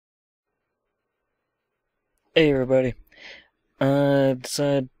Hey everybody, I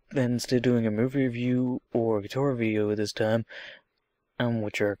decided that instead of doing a movie review or a guitar video this time,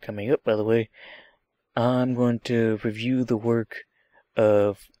 which are coming up by the way, I'm going to review the work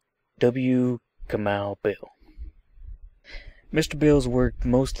of Kamau Bill. Mr. Bill's work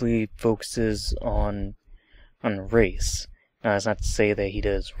mostly focuses on race. Now, that's not to say that he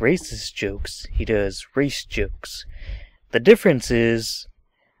does racist jokes, he does race jokes. The difference is,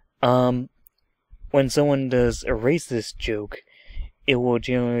 when someone does a racist joke, it will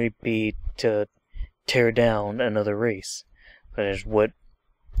generally be to tear down another race. That is what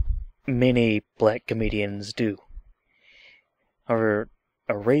many black comedians do. However,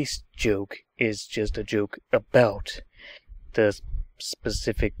 a race joke is just a joke about the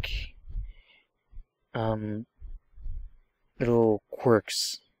specific little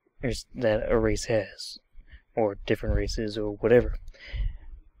quirks that a race has, or different races, or whatever.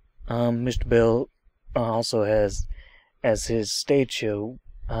 Mr. Bill also has as his stage show,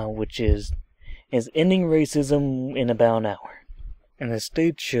 which is Ending Racism in About an Hour. And the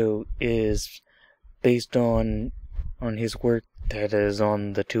stage show is based on his work that is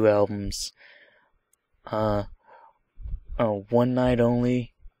on the two albums, One Night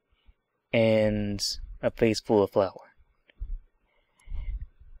Only and A Face Full of Flour.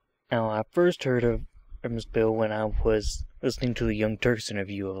 Now, I first heard of Mr. Bill when I was listening to the Young Turks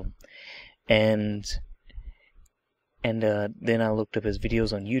interview of him, and then I looked up his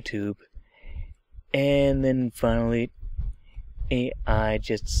videos on YouTube, and then finally I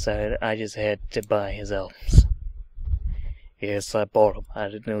just decided I just had to buy his albums. Yes, I bought them. I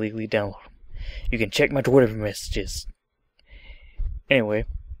didn't illegally download them. You can check my Twitter messages. Anyway,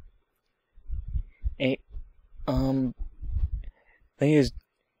 thing is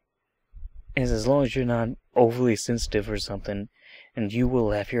as long as you're not overly sensitive or something, and you will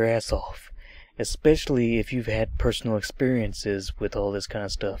laugh your ass off. Especially if you've had personal experiences with all this kind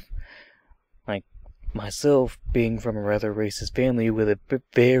of stuff. Like myself, being from a rather racist family with a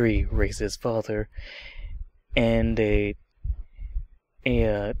very racist father, and a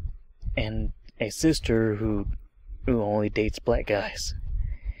sister who only dates black guys.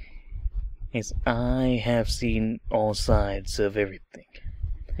 Yes, I have seen all sides of everything.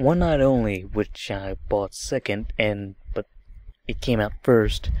 One Night Only, which I bought second, but it came out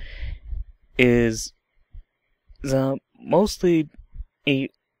first, is mostly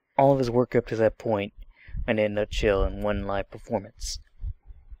all of his work up to that point in a nutshell in one live performance.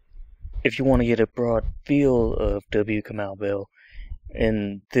 If you want to get a broad feel of Kamau Bill,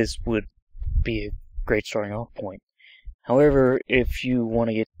 and this would be a great starting off point. However, if you want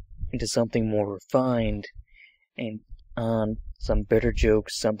to get into something more refined and some better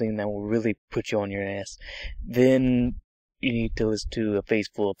jokes, something that will really put you on your ass, then you need to listen to A Face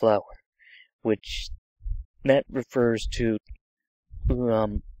Full of Flour, which that refers to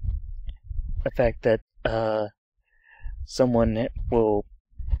the fact that someone will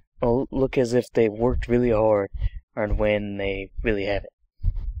look as if they worked really hard when they really haven't.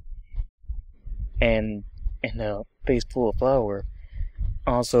 And A Face Full of Flour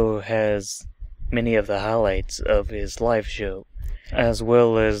also has many of the highlights of his live show, as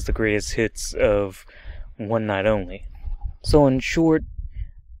well as the greatest hits of One Night Only. So in short,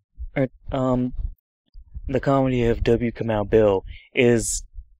 the comedy of Kamau Bill is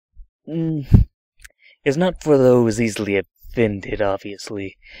not for those easily offended,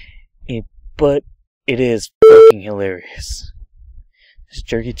 obviously, but it is fucking hilarious. This is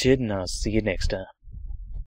JerkyChid, and I'll see you next time.